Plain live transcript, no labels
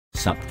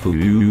Sup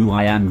foo,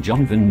 I am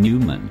Jonathan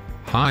Neumann.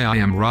 Hi, I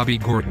am Robby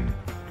Gordon.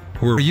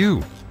 Who are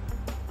you?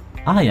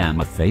 I am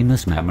a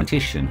famous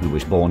mathematician who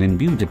was born in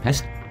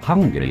Budapest,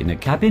 Hungary in a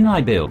cabin I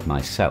built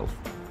myself.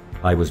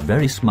 I was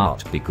very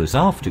smart because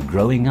after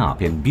growing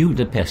up in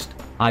Budapest,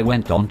 I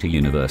went on to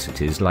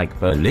universities like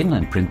Berlin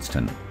and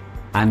Princeton.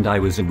 And I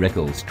was a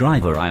reckless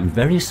driver. I am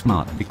very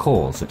smart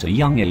because at a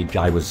young age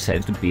I was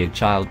said to be a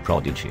child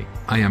prodigy.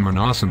 I am an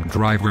awesome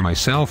driver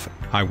myself.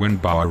 I win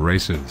bar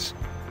races.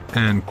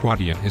 And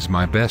Quadia is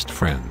my best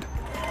friend.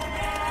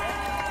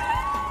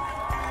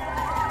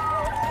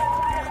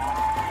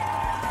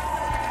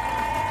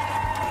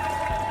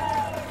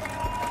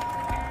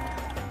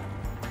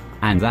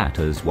 And that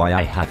is why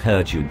I have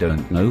heard you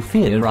don't know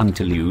fear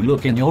until you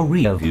look in your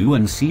rear view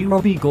and see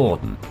Robby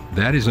Gordon.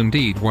 That is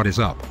indeed what is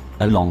up.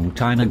 A long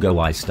time ago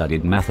I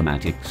studied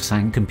mathematics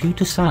and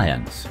computer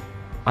science.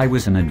 I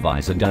was an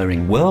advisor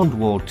during World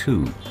War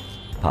II,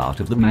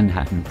 part of the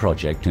Manhattan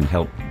Project, and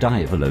helped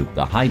develop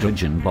the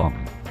hydrogen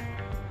bomb.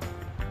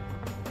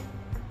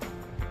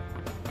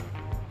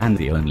 And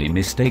the only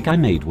mistake I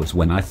made was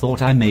when I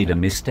thought I made a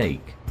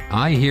mistake.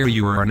 I hear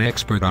you are an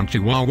expert on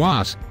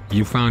chihuahuas.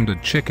 You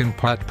founded chicken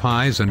pot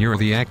pies and you're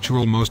the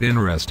actual most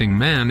interesting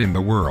man in the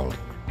world.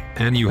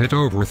 And you hit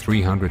over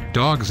 300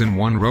 dogs in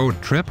one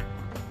road trip?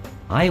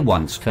 I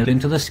once fell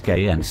into the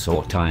sky and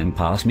saw time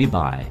pass me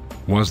by.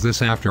 Was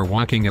this after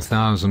walking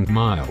 1,000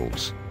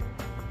 miles?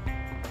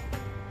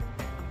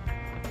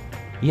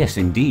 Yes,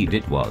 indeed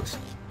it was.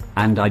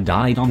 And I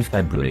died on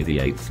February the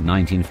 8th,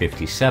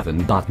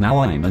 1957, but now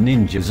I'm a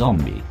ninja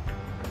zombie.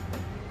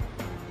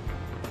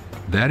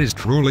 That is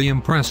truly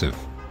impressive.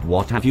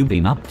 What have you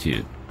been up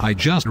to? I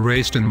just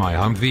raced in my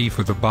Humvee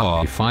for the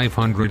BA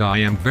 500. I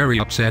am very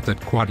upset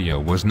that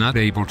Quadia was not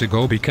able to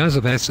go because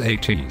of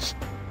SATs.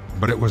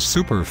 But it was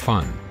super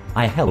fun.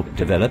 I helped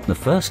develop the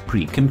first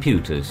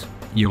pre-computers.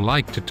 You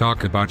like to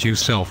talk about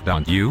yourself,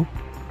 don't you?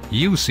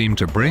 You seem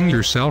to bring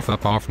yourself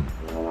up often.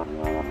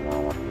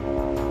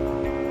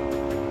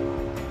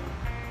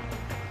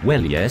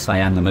 Well, yes, I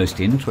am the most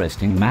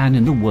interesting man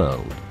in the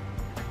world.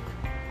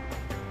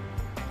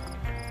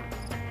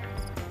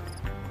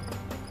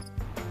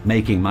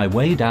 Making my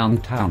way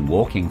downtown,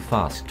 walking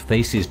fast,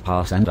 faces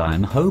pass and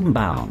I'm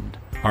homebound.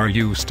 Are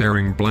you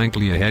staring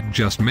blankly ahead,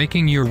 just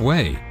making your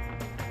way?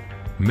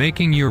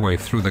 Making your way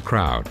through the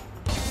crowd.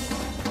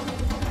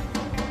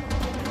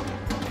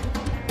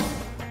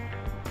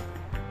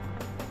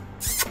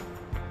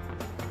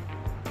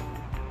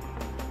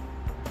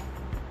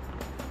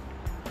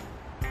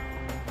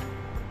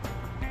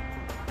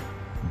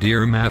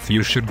 Dear Math,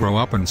 you should grow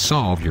up and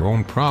solve your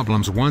own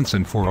problems once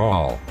and for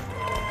all.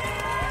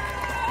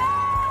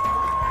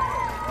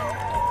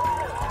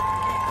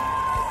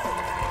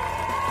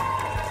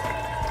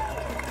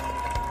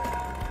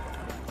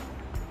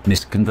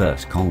 Miss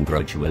Converse,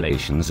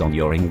 congratulations on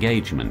your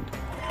engagement.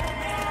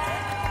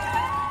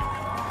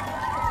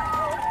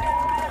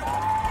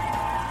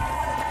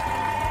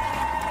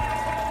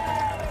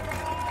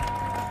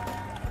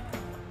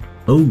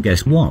 Oh,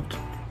 guess what?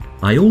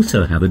 I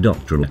also have a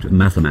doctorate of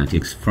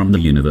mathematics from the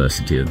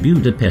University of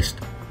Budapest.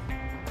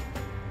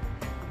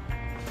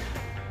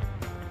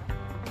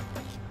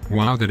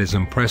 Wow, that is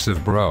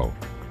impressive, bro.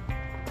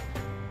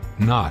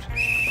 Not.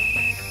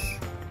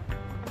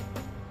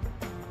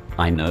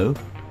 I know.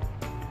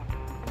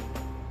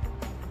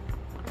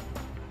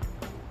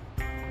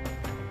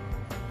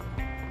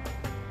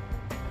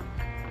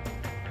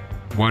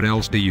 What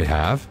else do you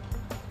have?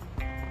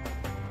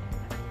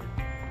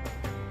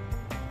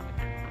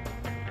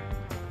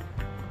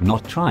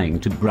 Not trying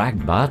to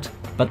brag, but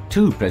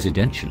 2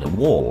 presidential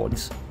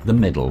awards, the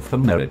Medal for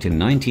Merit in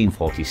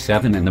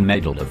 1947 and the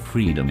Medal of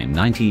Freedom in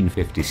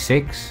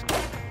 1956.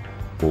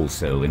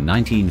 Also in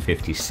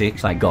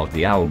 1956 I got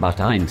the Albert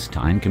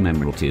Einstein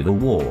Commemorative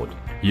Award.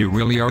 You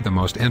really are the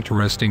most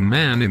interesting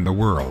man in the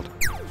world.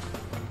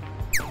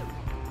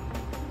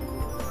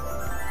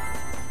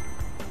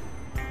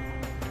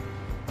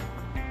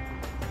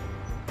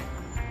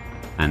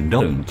 And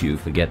don't you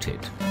forget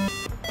it.